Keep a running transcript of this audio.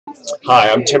Hi,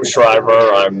 I'm Tim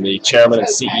Shriver. I'm the chairman and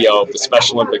CEO of the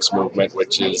Special Olympics Movement,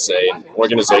 which is an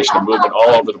organization, a movement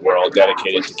all over the world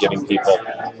dedicated to giving people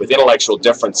with intellectual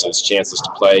differences chances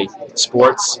to play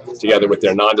sports together with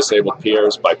their non-disabled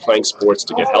peers, by playing sports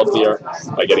to get healthier,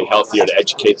 by getting healthier to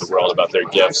educate the world about their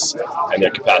gifts and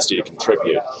their capacity to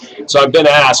contribute. So I've been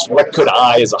asked, what could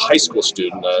I, as a high school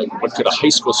student, what could a high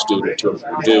school student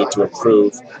do to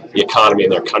improve the economy in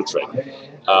their country?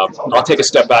 I'll take a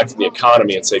step back from the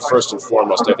economy and say, first and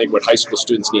foremost, I think what high school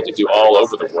students need to do all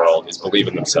over the world is believe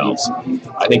in themselves.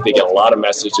 I think they get a lot of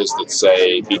messages that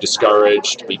say, be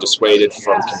discouraged, be dissuaded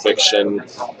from conviction,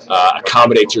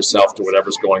 accommodate yourself to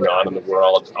whatever's going on in the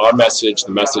world. Our message,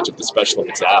 the message of the Special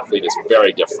Olympics athlete, is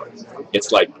very different.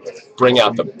 It's like, bring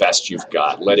out the best you've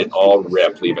got. Let it all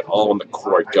rip. Leave it all on the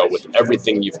court. Go with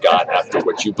everything you've got after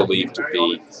what you believe to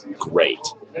be great.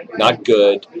 Not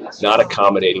good, not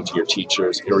accommodating to your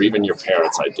teachers or even your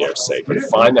parents, I dare say, but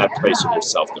find that place in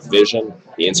yourself, the vision,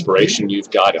 the inspiration you've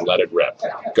got, and let it rip.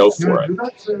 Go for it.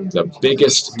 The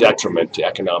biggest detriment to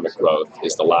economic growth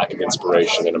is the lack of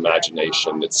inspiration and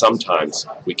imagination that sometimes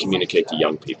we communicate to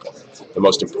young people. The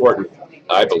most important,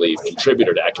 I believe,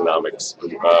 contributor to economic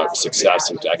success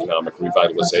and to economic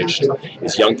revitalization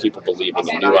is young people believing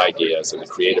in new ideas and the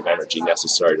creative energy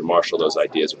necessary to marshal those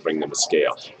ideas and bring them to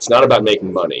scale. It's not about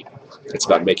making money. It's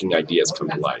about making ideas come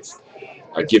to life.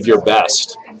 Give your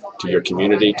best to your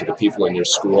community, to the people in your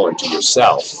school, and to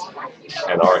yourself,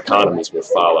 and our economies will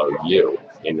follow you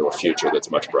into a future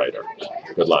that's much brighter.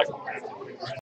 Good luck.